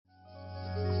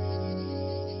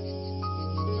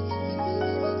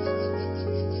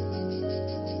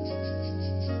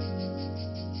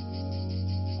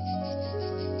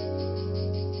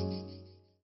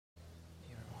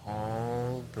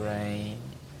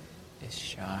is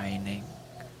shining.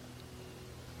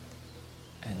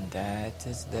 And that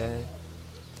is the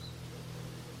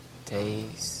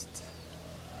taste,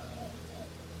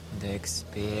 the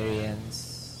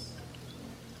experience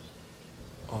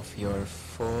of your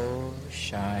full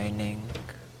shining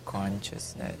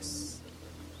consciousness.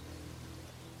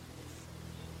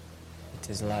 It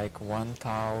is like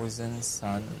 1,000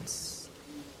 suns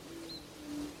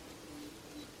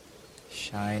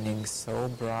shining so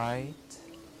bright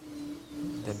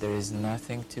that there is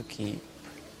nothing to keep.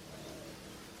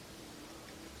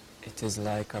 It is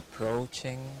like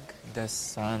approaching the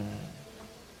sun,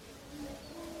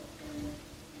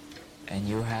 and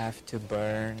you have to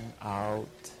burn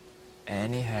out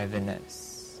any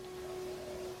heaviness.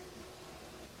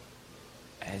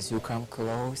 As you come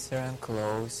closer and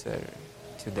closer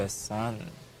to the sun,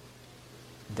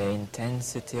 the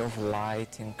intensity of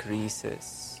light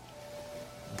increases.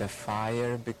 The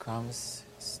fire becomes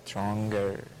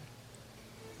stronger.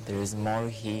 There is more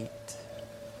heat.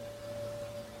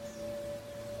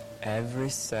 Every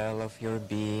cell of your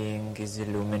being is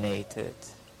illuminated.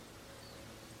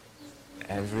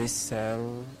 Every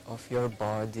cell of your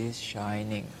body is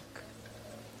shining.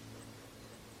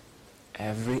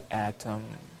 Every atom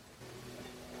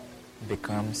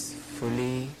becomes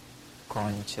fully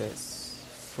conscious,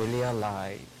 fully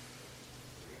alive.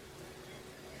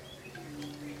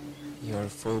 Your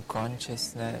full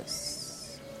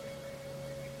consciousness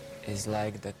is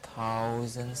like the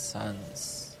 1,000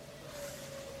 suns,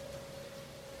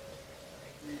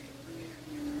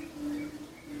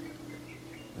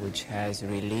 which has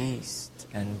released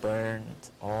and burned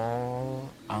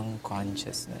all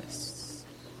unconsciousness.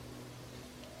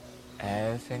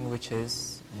 Everything which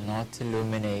is not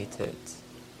illuminated,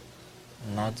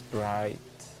 not bright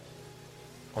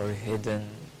or hidden,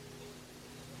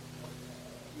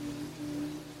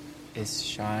 is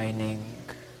shining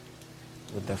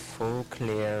with the full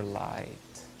clear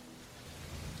light.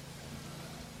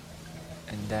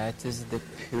 And that is the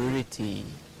purity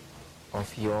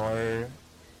of your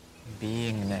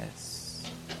beingness.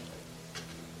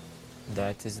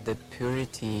 That is the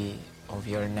purity of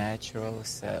your natural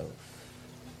self.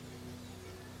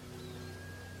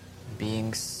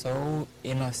 Being so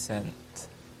innocent,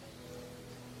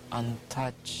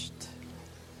 untouched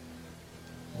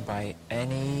by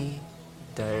any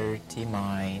dirty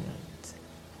mind.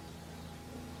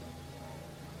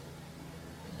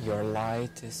 Your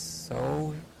light is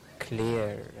so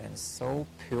clear and so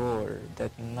pure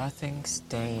that nothing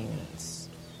stains,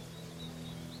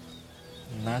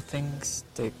 nothing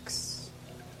sticks,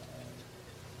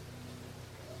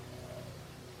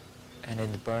 and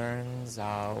it burns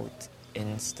out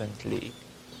instantly.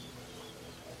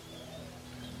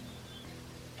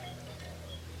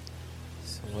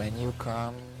 So when you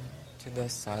come to the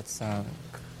satsang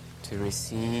to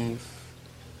receive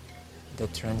the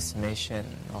transmission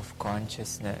of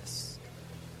consciousness,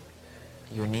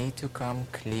 you need to come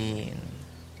clean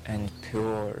and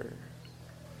pure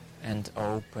and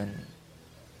open,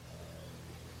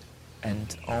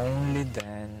 and only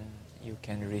then you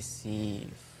can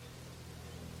receive.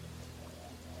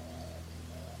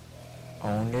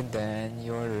 Only then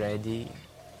you're ready.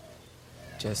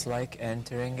 Just like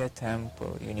entering a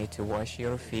temple, you need to wash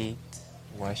your feet,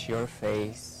 wash your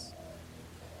face,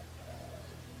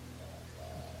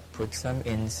 put some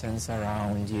incense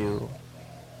around you.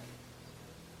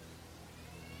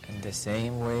 In the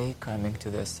same way, coming to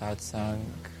the satsang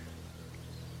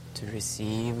to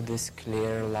receive this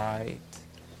clear light,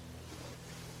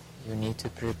 you need to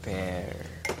prepare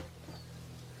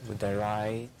with the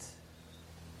right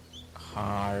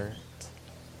heart,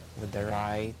 with the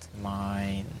right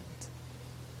mind,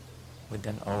 with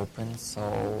an open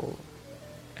soul,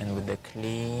 and with a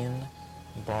clean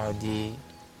body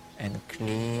and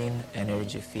clean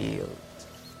energy field.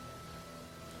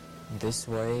 This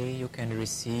way you can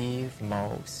receive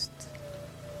most.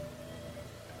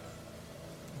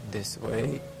 This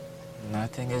way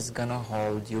nothing is gonna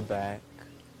hold you back.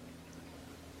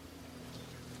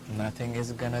 Nothing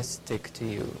is gonna stick to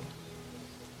you.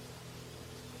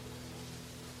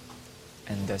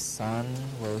 And the sun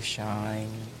will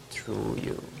shine through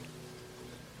you.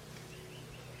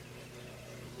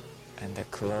 And the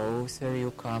closer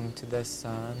you come to the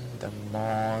sun, the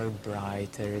more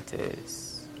brighter it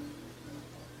is.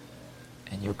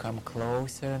 And you come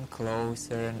closer and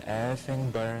closer, and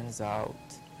everything burns out.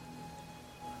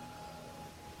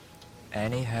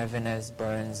 Any heaviness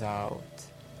burns out.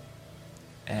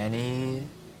 Any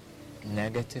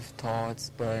negative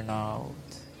thoughts burn out.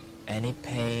 Any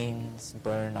pains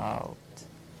burn out.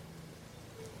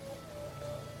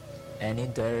 any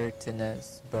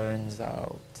dirtiness burns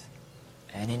out,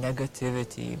 any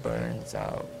negativity burns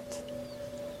out,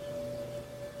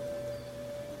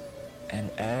 and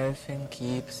everything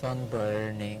keeps on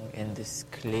burning in this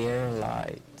clear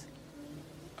light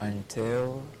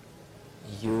until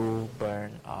you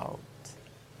burn out,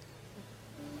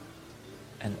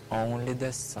 and only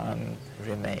the sun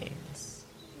remains.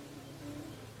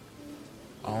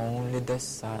 Only the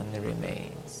sun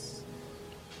remains.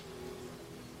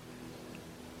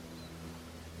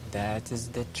 That is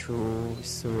the true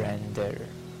surrender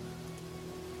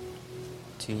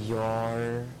to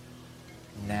your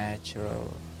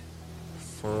natural,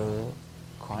 full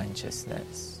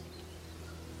consciousness.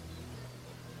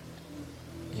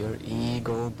 Your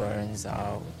ego burns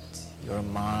out, your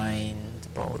mind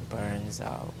burns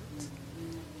out.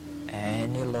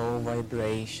 Any low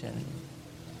vibration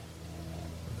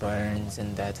burns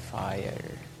in that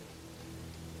fire.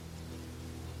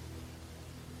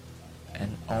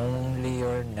 And only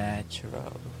your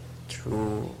natural,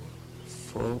 true,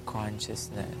 full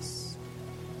consciousness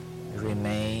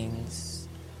remains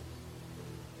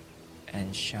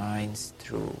and shines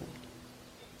through.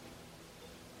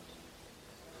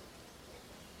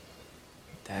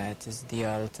 That is the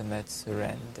ultimate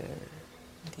surrender,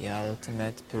 the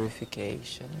ultimate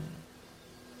purification,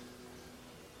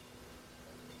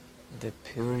 the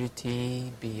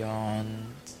purity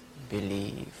beyond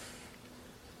belief.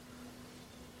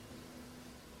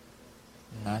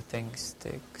 Nothing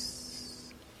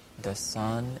sticks. The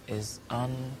sun is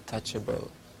untouchable,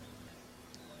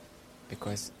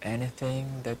 because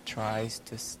anything that tries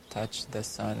to touch the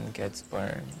sun gets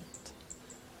burned.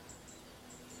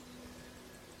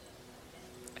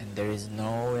 And there is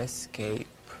no escape,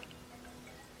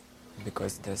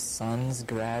 because the sun's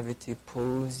gravity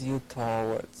pulls you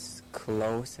towards,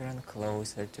 closer and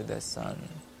closer to the sun.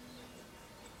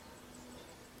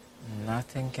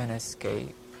 Nothing can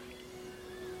escape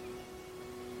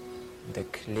the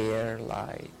clear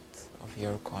light of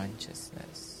your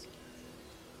consciousness.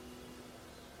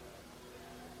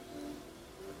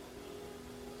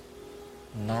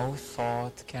 No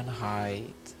thought can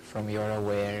hide from your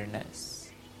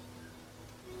awareness.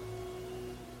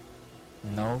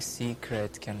 No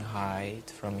secret can hide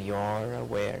from your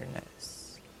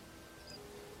awareness.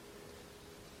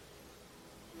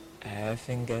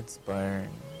 Everything gets burned.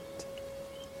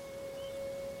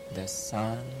 The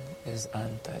sun is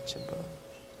untouchable.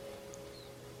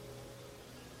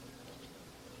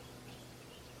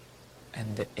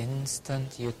 And the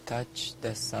instant you touch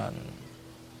the sun,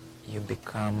 you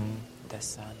become the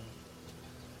sun.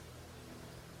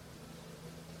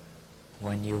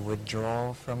 When you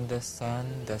withdraw from the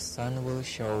sun will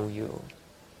show you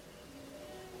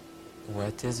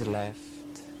what is left,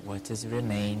 what is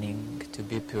remaining to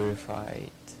be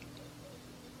purified.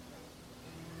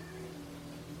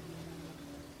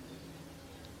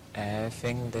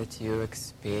 Everything that you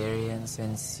experience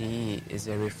and see is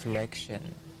a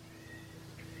reflection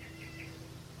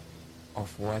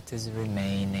of what is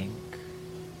remaining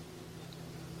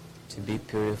to be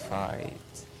purified.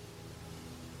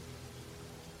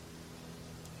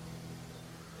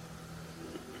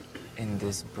 In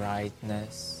this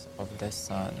brightness of the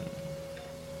sun.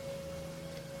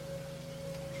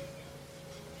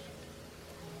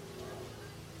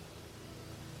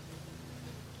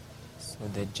 So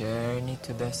the journey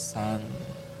to the sun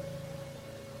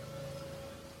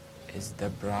is the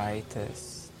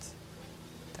brightest,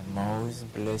 the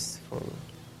most blissful,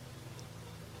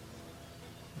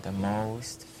 the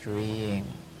most freeing,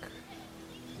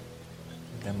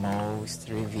 the most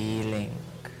revealing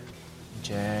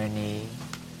journey,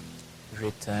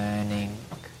 returning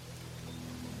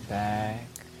back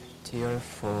to your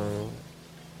full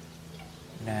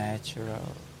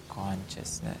natural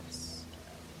consciousness.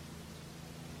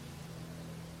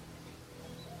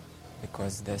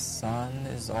 Because the sun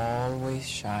is always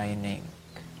shining,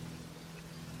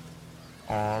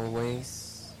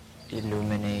 always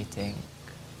illuminating,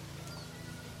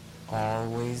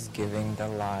 always giving the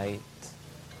light.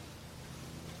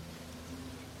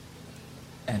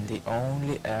 And the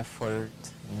only effort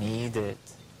needed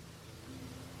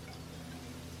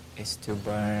is to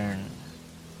burn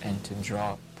and to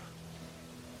drop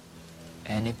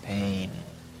any pain,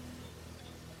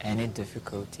 any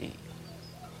difficulty,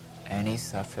 any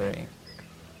suffering.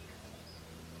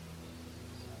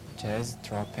 Just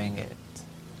dropping it,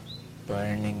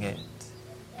 burning it,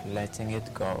 letting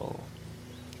it go.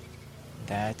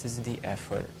 That is the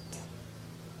effort.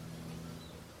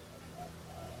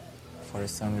 For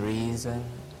some reason,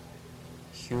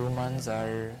 humans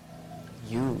are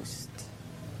used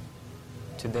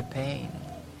to the pain.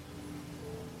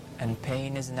 And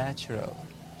pain is natural.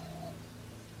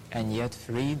 And yet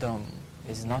freedom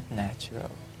is not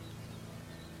natural.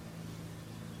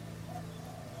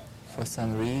 For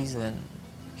some reason,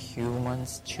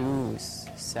 humans choose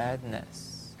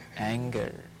sadness,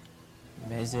 anger,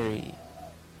 misery,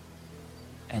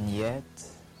 and yet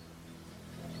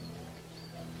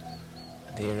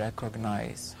they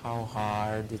recognize how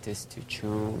hard it is to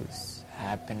choose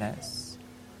happiness,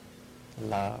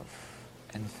 love,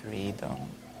 and freedom.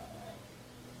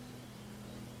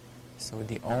 So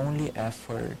the only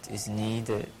effort is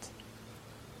needed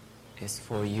is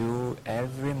for you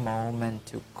every moment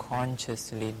to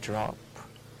consciously drop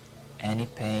any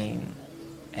pain,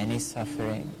 any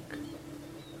suffering,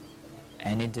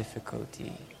 any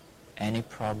difficulty, any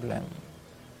problem.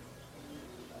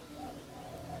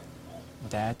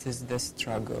 That is the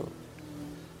struggle,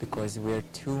 because we're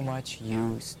too much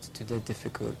used to the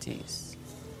difficulties.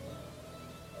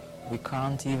 We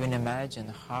can't even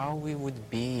imagine how we would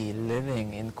be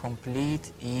living in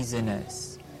complete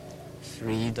easiness,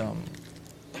 freedom,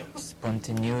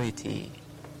 spontaneity,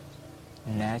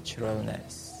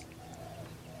 naturalness.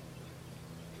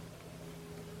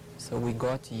 So we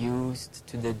got used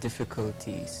to the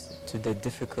difficulties, to the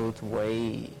difficult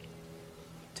way,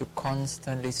 to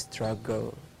constantly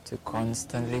struggle, to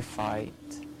constantly fight,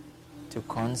 to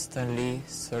constantly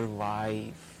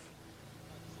survive.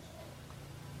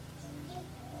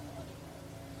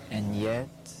 And yet,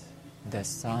 the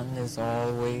sun is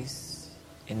always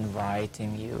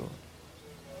inviting you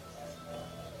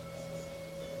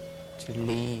to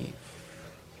leave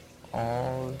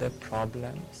all the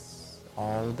problems,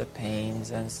 all the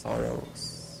pains and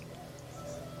sorrows,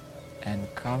 and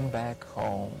come back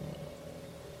home.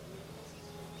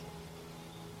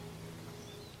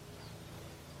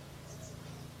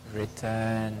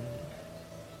 Return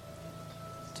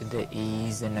to the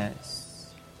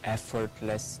easiness,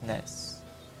 effortlessness,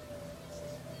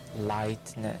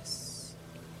 lightness,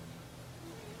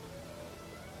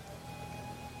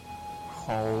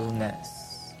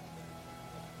 wholeness,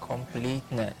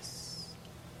 completeness,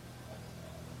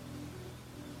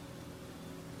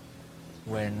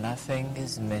 where nothing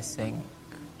is missing,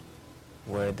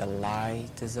 where the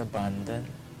light is abundant,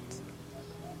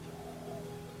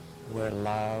 where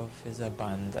love is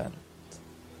abundant,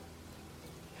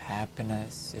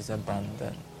 happiness is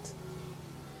abundant.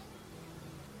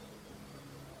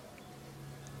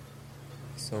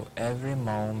 So every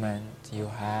moment you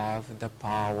have the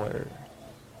power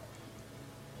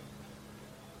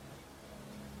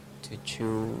to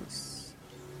choose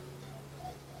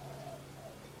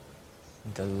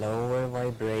the lower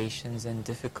vibrations and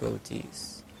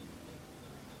difficulties,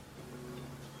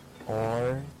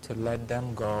 or to let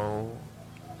them go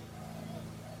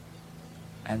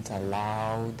and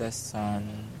allow the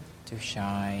sun to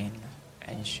shine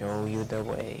and show you the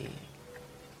way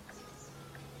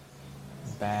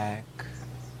back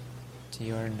to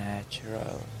your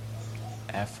natural,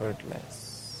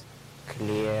 effortless,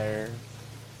 clear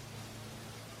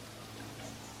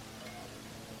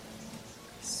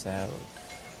self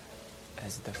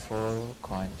as the full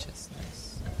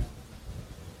consciousness.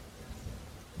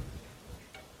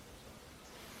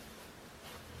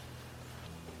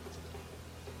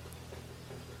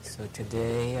 So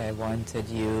today I wanted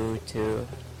you to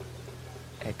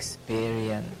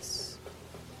experience,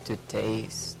 to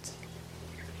taste,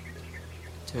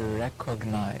 to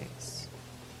recognize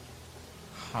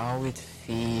how it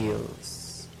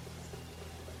feels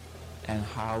and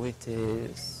how it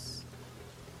is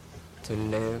to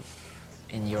live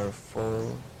in your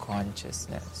full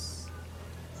consciousness.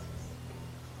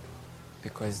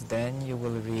 Because then you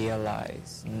will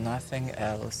realize nothing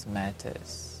else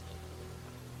matters.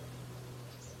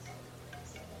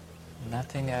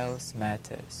 Nothing else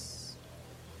matters.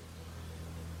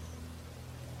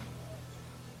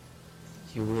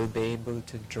 You will be able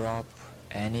to drop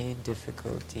any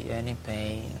difficulty, any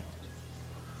pain,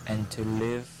 and to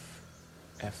live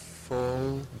a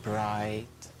full, bright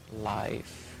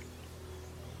life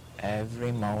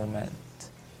every moment,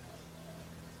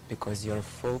 because your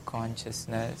full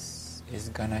consciousness is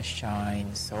gonna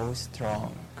shine so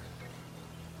strong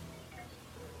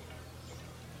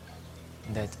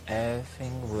that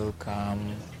everything will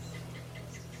come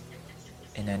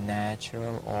in a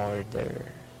natural order.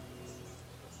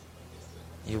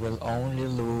 You will only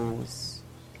lose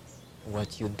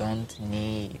what you don't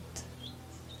need.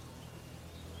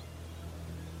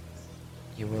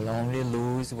 You will only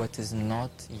lose what is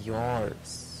not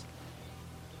yours.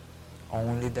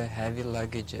 Only the heavy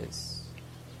luggages,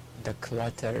 the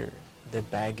clutter, the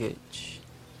baggage.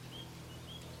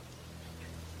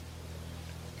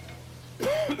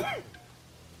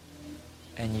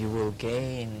 And you will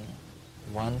gain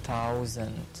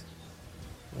 1,000,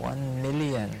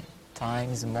 1,000,000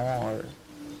 times more.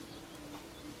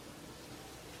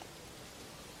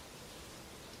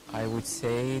 I would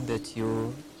say that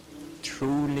you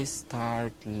truly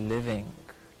start living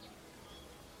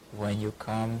when you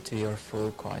come to your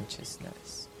full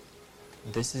consciousness.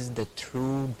 This is the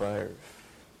true birth,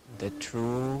 the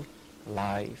true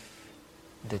life,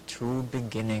 the true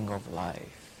beginning of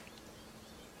life.